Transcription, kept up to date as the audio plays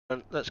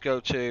And let's go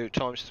to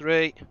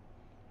 ×3,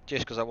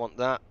 just because I want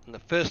that. And the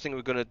first thing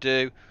we're going to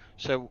do,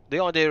 so the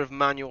idea of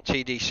manual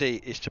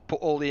TDC is to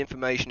put all the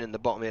information in the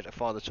bottom here to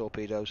fire the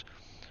torpedoes.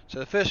 So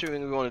the first thing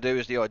we want to do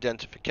is the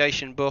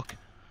identification book,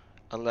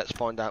 and let's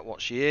find out what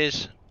she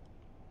is.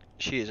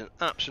 She is an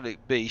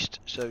absolute beast,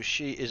 so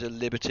she is a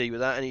Liberty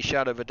without any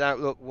shadow of a doubt.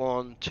 Look,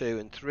 1, 2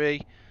 and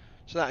 3,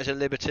 so that is a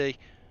Liberty.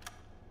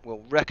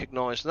 We'll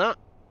recognise that.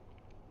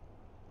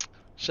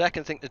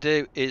 Second thing to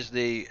do is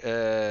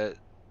the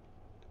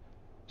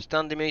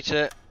standing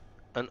meter,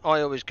 and I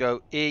always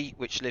go E,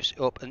 which lifts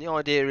it up, and the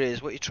idea is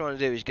what you're trying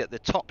to do is get the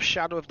top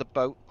shadow of the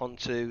boat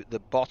onto the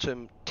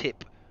bottom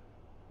tip,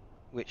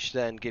 which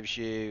then gives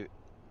you,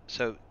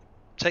 so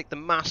take the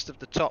mast of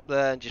the top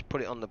there and just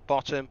put it on the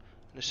bottom,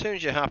 and as soon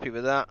as you're happy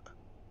with that,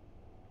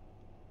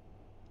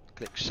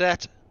 click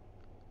set.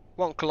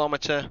 1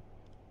 kilometer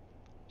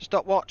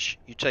stopwatch.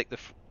 You take the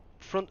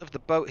front of the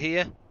boat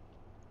here,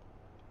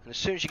 and as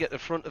soon as you get the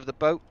front of the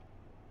boat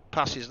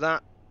passes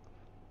that,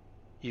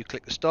 you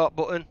click the start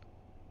button.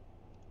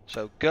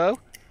 So go.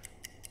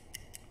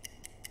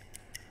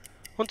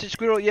 Hunted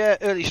squirrel, yeah,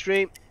 early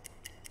stream.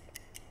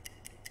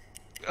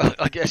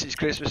 I guess it's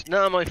Christmas.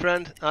 No, my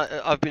friend,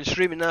 I've been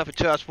streaming now for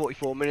 2 hours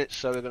 44 minutes,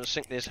 so we're going to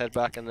sink this, head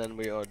back, and then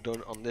we are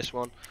done on this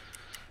one.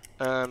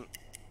 So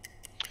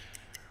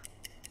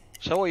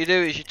what you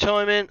do is you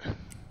time in,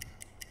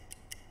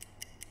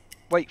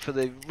 wait for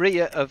the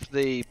rear of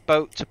the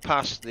boat to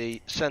pass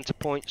the centre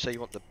point, so you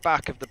want the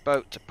back of the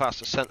boat to pass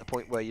the centre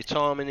point where your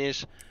timing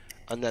is,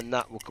 and then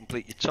that will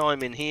complete your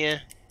time in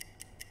here.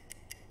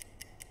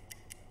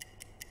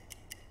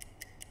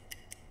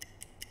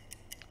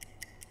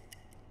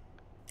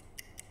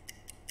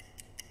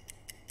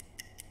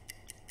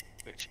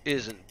 Which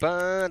isn't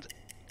bad,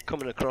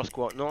 coming across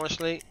quite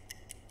nicely.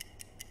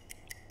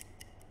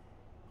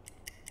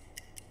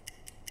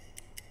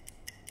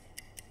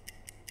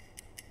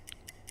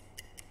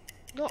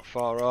 Not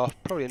far off,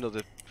 probably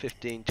another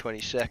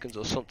 15-20 seconds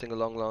or something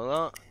along like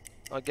that.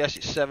 I guess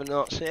it's 7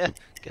 knots, yeah.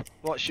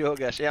 What's your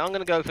guess? Yeah, I'm going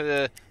to go for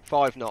the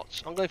 5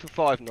 knots. I'm going for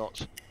 5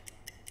 knots.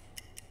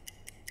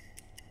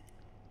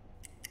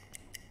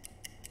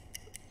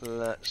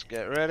 Let's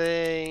get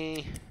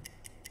ready.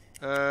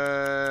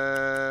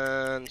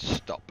 And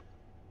stop.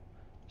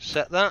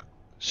 Set that.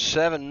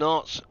 7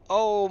 knots.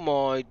 Oh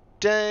my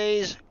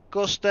days,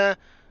 Gusta.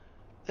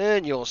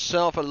 Earn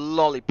yourself a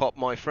lollipop,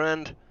 my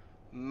friend.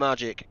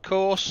 Magic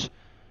course.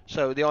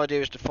 So the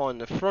idea is to find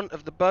the front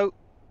of the boat,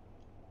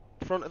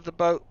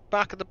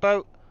 back of the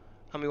boat,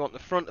 and we want the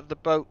front of the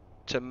boat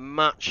to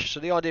match. So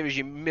the idea is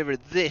you mirror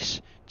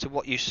this to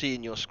what you see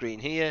in your screen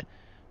here.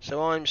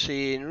 So I'm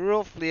seeing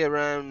roughly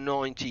around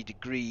 90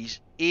 degrees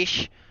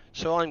ish,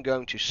 so I'm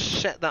going to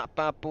set that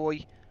bad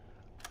boy.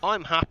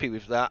 I'm happy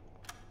with that.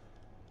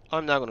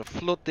 I'm now going to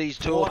flood these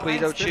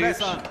torpedo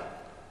tubes.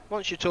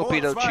 Once your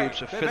torpedo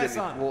tubes are filling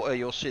with water,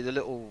 you'll see the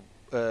little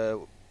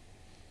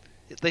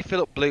they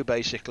fill up blue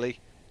basically.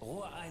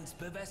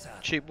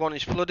 Tube 1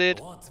 is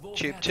flooded,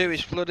 tube 2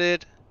 is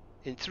flooded.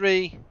 In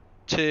 3,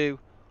 2,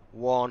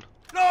 1.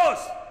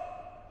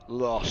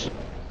 Loss.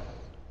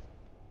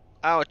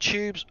 Our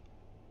tubes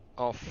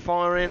are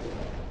firing.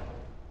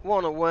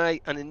 1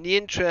 away, and in the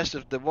interest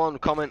of the one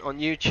comment on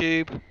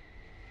YouTube,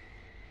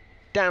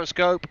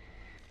 downscope.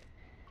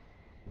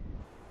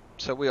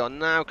 So we are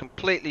now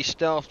completely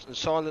stealthed and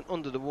silent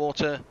under the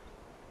water.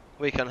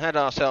 We can head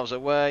ourselves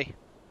away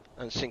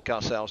and sink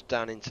ourselves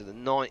down into the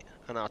night,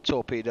 and our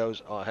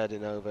torpedoes are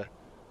heading over.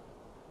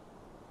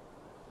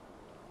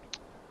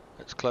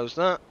 Let's close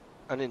that,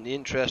 and in the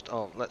interest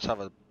of, let's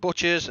have a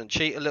butchers and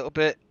cheat a little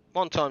bit.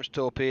 1 times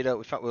torpedo.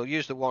 In fact, we'll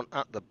use the one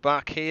at the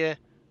back here.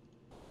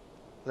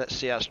 Let's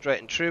see how straight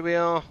and true we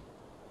are.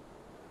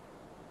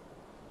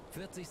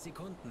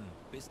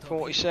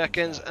 40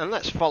 seconds, and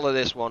let's follow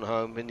this one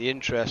home in the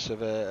interest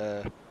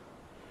of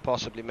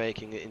possibly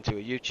making it into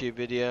a YouTube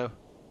video.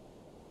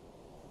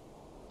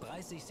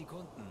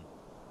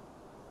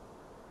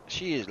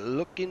 She is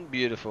looking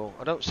beautiful.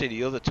 I don't see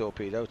the other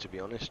torpedo, to be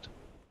honest.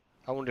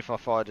 I wonder if I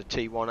fired a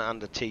T1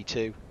 and a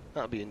T2.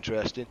 That'd be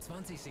interesting.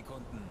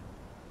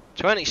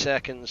 20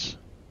 seconds.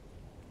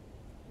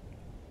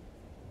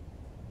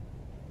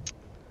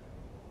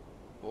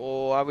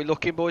 Oh, are we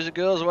looking, boys and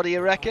girls? What do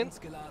you reckon?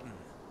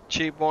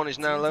 Tube 1 is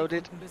now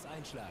loaded.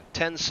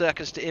 10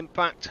 seconds to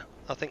impact.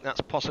 I think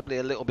that's possibly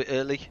a little bit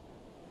early.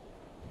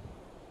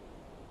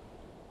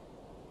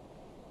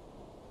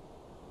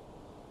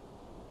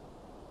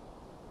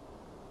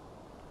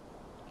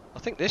 I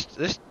think this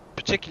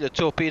particular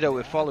torpedo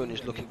we're following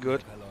is looking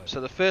good.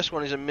 So the first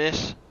one is a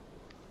miss.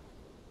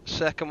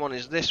 Second one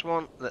is this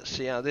one. Let's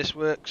see how this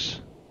works.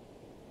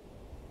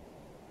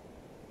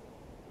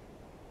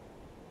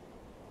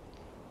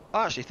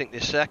 I actually think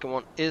this second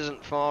one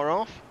isn't far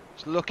off.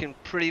 It's looking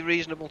pretty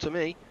reasonable to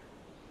me.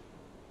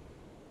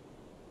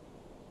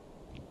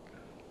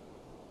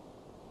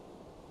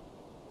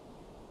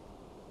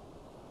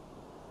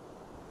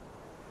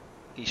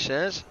 He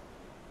says.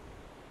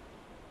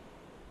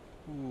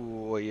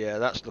 Ooh, yeah,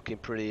 that's looking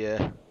pretty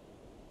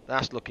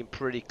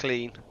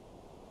clean.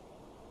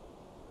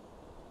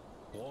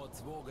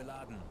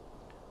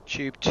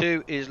 Tube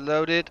 2 is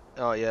loaded.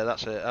 Oh yeah,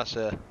 that's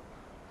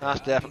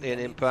definitely an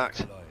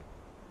impact.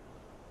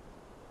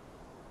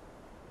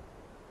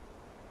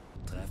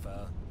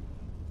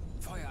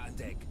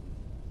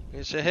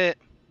 It's a hit.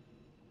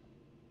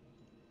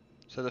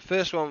 So the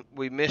first one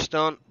we missed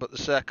on, but the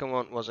second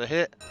one was a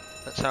hit.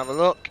 Let's have a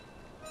look.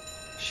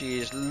 She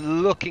is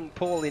looking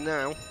poorly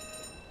now.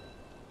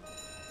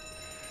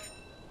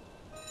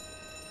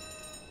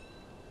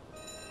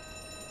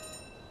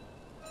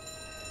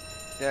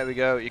 There we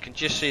go. You can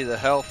just see the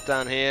health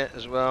down here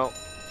as well.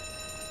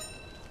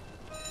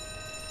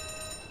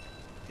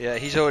 Yeah,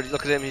 he's already,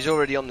 look at him, he's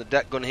already on the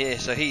deck gun here,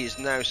 so he is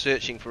now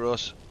searching for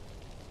us.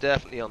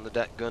 Definitely on the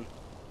deck gun.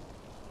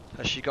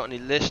 Has she got any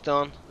list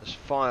on? There's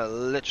fire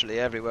literally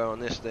everywhere on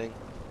this thing.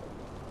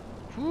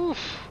 Whew.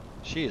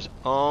 She is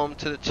armed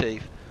to the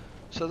teeth.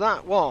 So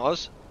that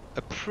was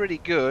a pretty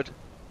good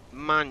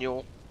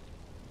manual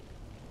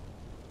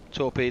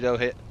torpedo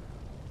hit.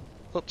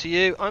 Up to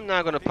you. I'm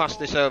now going to pass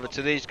this over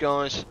to these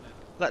guys.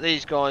 Let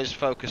these guys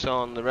focus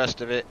on the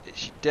rest of it.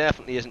 She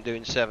definitely isn't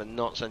doing 7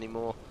 knots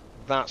anymore.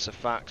 That's a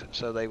fact,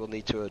 so they will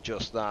need to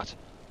adjust that.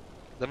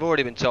 They've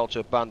already been told to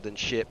abandon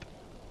ship.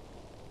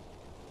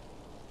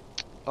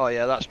 Oh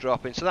yeah, that's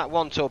dropping. So that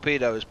one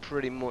torpedo has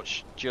pretty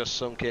much just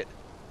sunk it.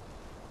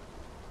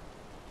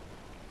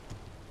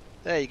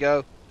 There you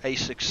go. A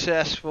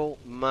successful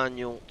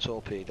manual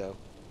torpedo.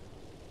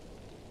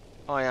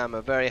 I am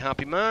a very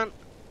happy man.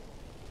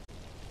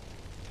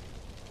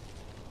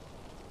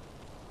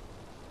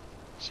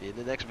 See you in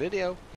the next video.